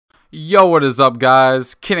Yo, what is up,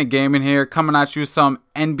 guys? Kenneth Gaming here, coming at you with some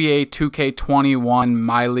NBA 2K21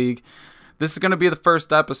 My League. This is going to be the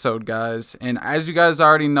first episode, guys, and as you guys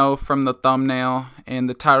already know from the thumbnail and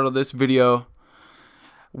the title of this video,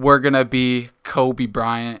 we're going to be Kobe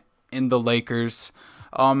Bryant in the Lakers.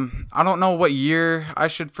 I don't know what year I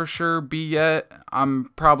should for sure be yet.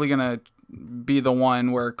 I'm probably going to be the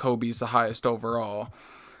one where Kobe's the highest overall.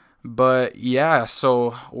 But yeah,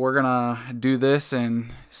 so we're gonna do this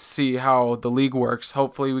and see how the league works.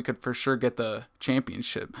 Hopefully we could for sure get the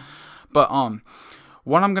championship. But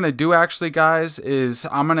what I'm gonna do actually, guys, is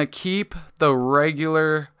I'm gonna keep the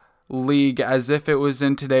regular league as if it was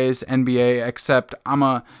in today's NBA, except I'm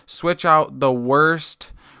gonna switch out the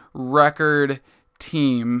worst record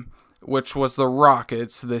team, which was the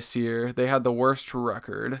Rockets this year. They had the worst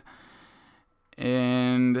record,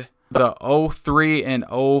 and the 03 and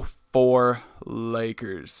 04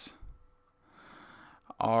 Lakers.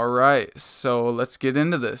 Alright, so let's get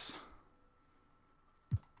into this.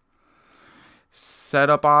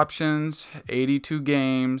 Setup options, 82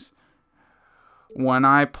 games. When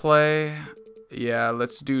I play, yeah,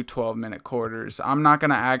 let's do 12-minute quarters. I'm not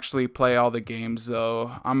going to actually play all the games,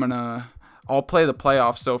 though. I'll play the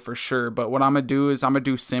playoffs, though, for sure. But what I'm going to do is I'm going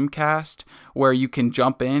to do Simcast, where you can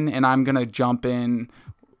jump in, and I'm going to jump in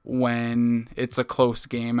when it's a close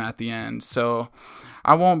game at the end. So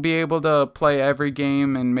I won't be able to play every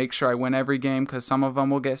game and make sure I win every game, because some of them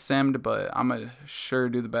will get simmed, but I'm going to sure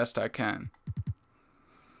do the best I can.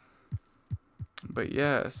 But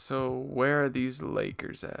yeah, so where are these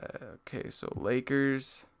Lakers at? Okay, so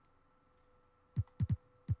Lakers.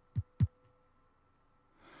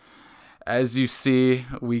 As you see,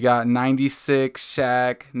 we got 96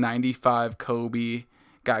 Shaq, 95 Kobe.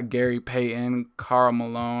 Got Gary Payton, Karl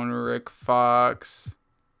Malone, Rick Fox,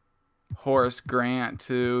 Horace Grant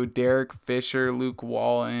too, Derek Fisher, Luke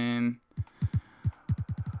Walton.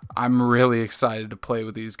 I'm really excited to play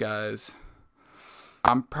with these guys.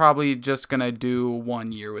 I'm probably just going to do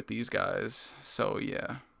 1 year with these guys. So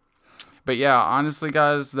yeah. But yeah, honestly,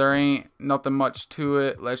 guys, there ain't nothing much to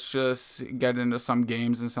it. Let's just get into some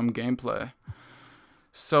games and some gameplay.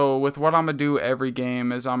 So with what I'm going to do every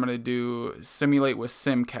game is I'm going to do simulate with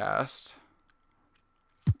Simcast.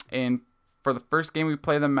 And for the first game we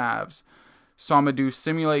play the Mavs. So I'm going to do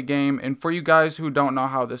simulate game. And for you guys who don't know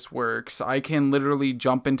how this works, I can literally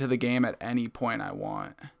jump into the game at any point I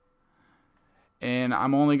want. And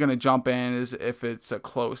I'm only going to jump in as if it's a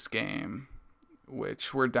close game,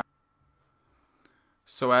 which we're down.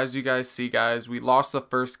 So as you guys see, guys, we lost the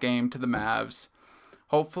first game to the Mavs.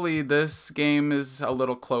 Hopefully this game is a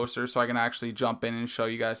little closer so I can actually jump in and show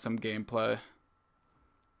you guys some gameplay.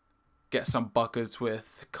 Get some buckets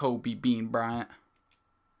with Kobe Bean Bryant.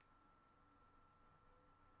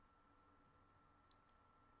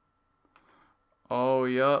 Oh,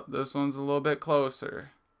 yep, this one's a little bit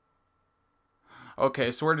closer.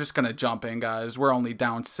 Okay, so we're just going to jump in, guys. We're only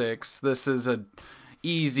down 6. This is a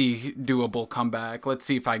easy, doable comeback. Let's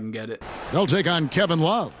see if I can get it. They'll take on Kevin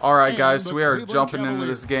Love. All right, guys, so we are jumping into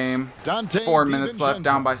this game. 4 minutes left,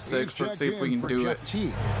 down by 6. Let's see if we can do it.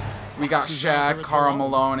 We got Shaq, Karl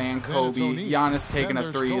Malone, and Kobe. Giannis taking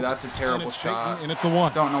a 3. That's a terrible shot.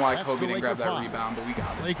 Don't know why Kobe didn't grab that rebound, but we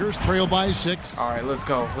got it. Lakers trail by 6. All right, let's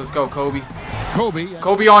go. Let's go, Kobe.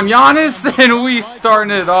 Kobe on Giannis, and we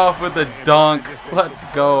starting it off with a dunk. Let's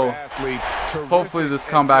go. Hopefully this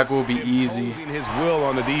comeback will be easy.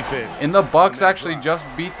 And the Bucks actually just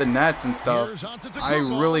beat the Nets and stuff. I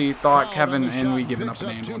really thought Kevin, and we giving up an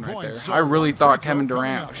and one right there. I really thought Kevin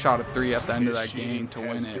Durant shot a 3 at the end of that game to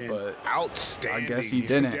win it, but I guess he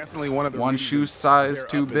didn't. One shoe size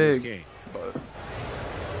too big.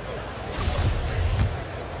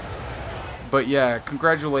 But yeah,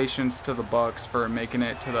 congratulations to the Bucks for making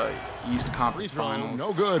it to the East Conference Finals.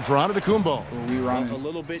 No good for Antetokounmpo. We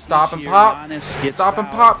running. Stop and pop. Stop and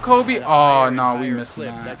pop, Kobe. Oh no, we missed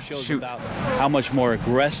that. Shoot. How much more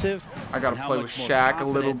aggressive. I gotta play with Shaq a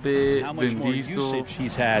little bit. Vin Diesel.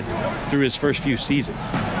 He's had through his first few seasons.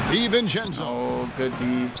 Oh, good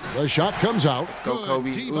D. The shot comes out. Let's go,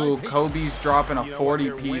 Kobe. Ooh, Kobe's dropping a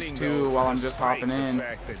 40-piece too while I'm just hopping in.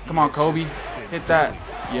 Come on, Kobe. Hit that.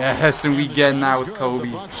 Yes, and we getting that with Kobe.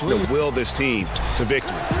 To will this team to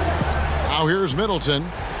victory. Now here's Middleton.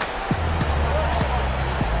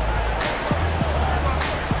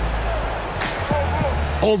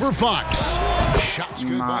 Over Fox. Shot's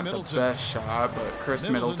good by Not the Middleton. best shot, but Chris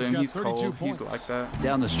Middleton, he's 32 cold. points. He's like that.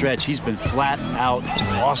 Down the stretch, he's been flat out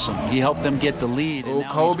awesome. He helped them get the lead. and Oh, now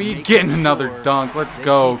he's Kobe making getting another sure dunk. Let's they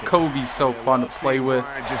go. keep it. Kobe's so fun to play with.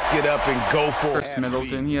 Just get up and go for Chris it.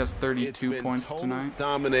 Middleton, he has It's 32 been points total tonight.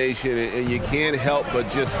 domination, and you can't help but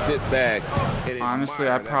just sit back. And Honestly,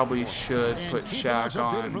 admire I that probably performance. should And put keeping us Shaq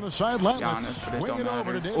updated on from the sideline. Giannis, Let's but it swing don't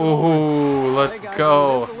over to matter. David Ooh, let's Hey, guys,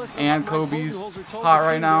 go. listen to And Mike Kobe Kobe's holds her toes hot to right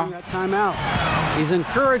during now. that timeout. He's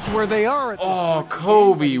encouraged where they are at this Oh, point in the game,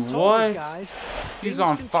 Kobe, but he told his what? guys, He's things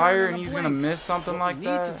on can turn fire in and a he's going to blink. miss something What like we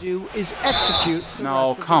that? need to do is execute the No,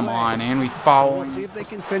 rest of come the way. on, and we So foul we'll see him. if they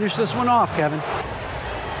can finish this one off, Kevin.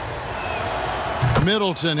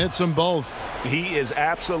 Middleton hits them both. He is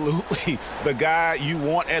absolutely the guy you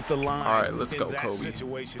want at the line. All right, let's in go, that Kobe.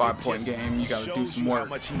 situation. 5-point It just game. You got to do shows some you how work.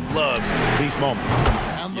 much he loves these moments.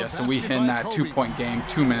 And the Yes, and we basket in by that Kobe. 2-point game.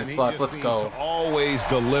 2 And minutes he left. just Let's seems go. to always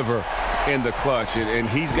deliver in the clutch, and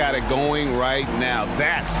he's got it going right now.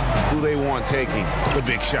 That's who they want taking the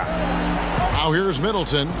big shot. Now here's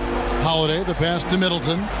Middleton. Holiday, the pass to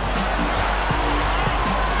Middleton.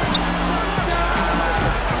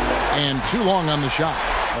 And too long on the shot.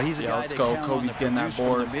 Well, he's a Yeah, guy let's they go. count on Kobe's to getting that produce from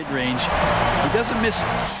board. the mid-range. He doesn't miss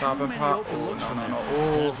Stop too and many pop. open Oh, looks no, from no, him. no.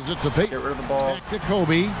 Oh, Passes it to Peyton. get rid of the ball. Back to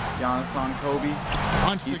Kobe. Giannis on Kobe.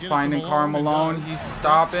 Punch to He's get it to finding Karl Malone, and Malone. does. He's Ties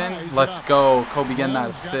stopping. it Let's up. go. Kobe getting that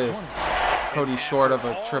Malone's got assist. 20. Cody's short of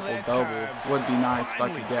a triple-double. Would be nice if I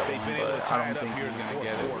could get one, but I don't think he's going to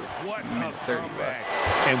get it. Minute 30 left.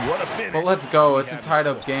 And what a finish. But let's go. It's a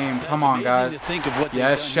tied-up game. Come on, It's guys. amazing to think of what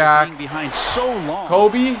Yes, they've done here, Shaq. being behind so long.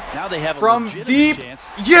 Kobe Now they have a from legitimate deep. chance.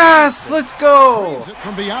 Yes, let's go. Is it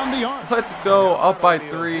from beyond the arc? Let's go. Up by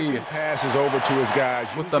 3 Passes over to his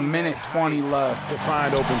guys with a minute 20 left. to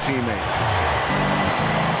find open teammates.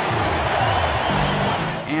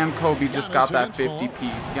 And Kobe just got that Giannis 50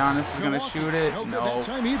 piece. Giannis is going to shoot it. No good No. that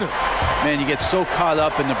time either. Man, you get so caught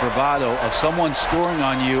up in the bravado of someone scoring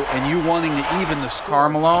on you and you wanting to even the score. Karl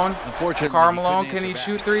Malone. Unfortunately, Karl he Malone, couldn't can he answer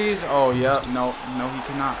shoot back. threes? Oh, yeah. No, he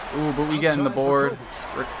cannot. Ooh, but we getting the Outside for board.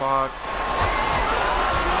 Rick Fox.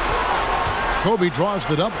 Kobe draws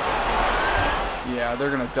the double. Yeah, they're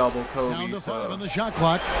going to double Down Kobe. to 5 on So. the shot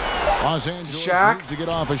clock. Los Angeles Shaq. needs to get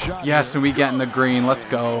off a shot. Yes, here. and we getting the green. Let's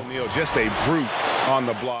go. O'Neal, just a brute on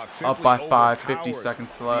the block. Up by Simply 5, 50 overpowers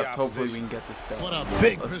seconds the left. Hopefully we opposition. can get this What done. a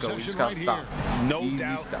big Let's go. We possession just got to right stop. here. No Easy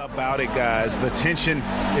doubt stop. about it, guys. The tension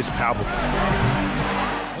is palpable.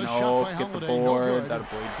 The No, shot by get the Holiday, no board. good.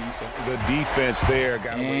 That boy decent. The defense there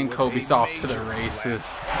got away And with Kobe's a off to the major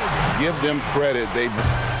races. collapse. Give them credit. They've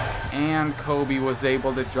And Kobe was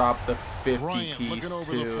able to drop the 50 Bryant piece looking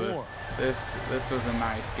over the too. floor. This was a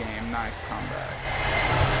nice game. Nice comeback.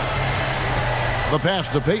 The pass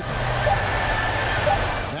to Peyton.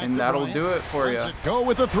 Back And to that'll Bryant. do it for Lets you. it go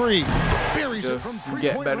with a 3. Buries it Just from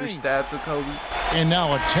get 3-point better range. stats with Kobe. And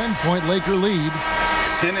now a 10-point Laker lead.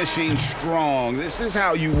 finishing strong. This is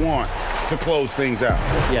how you want to close things out.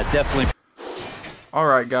 Yeah, definitely. All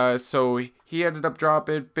right, guys. So he ended up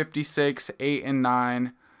dropping 56, 8 and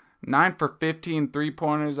 9. 9 for 15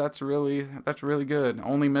 3-pointers. That's really good.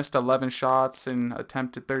 Only missed 11 shots and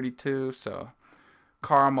attempted 32. So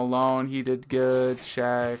Karl Malone, he did good.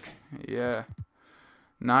 Shaq, yeah.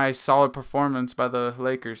 Nice, solid performance by the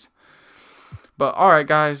Lakers. But all right,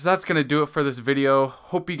 guys, that's going to do it for this video.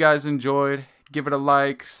 Hope you guys enjoyed. Give it a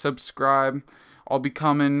like, subscribe. I'll be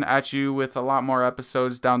coming at you with a lot more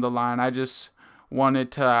episodes down the line. I just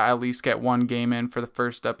wanted to at least get one game in for the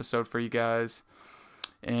first episode for you guys.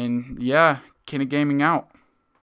 And yeah, Kenny Gaming out.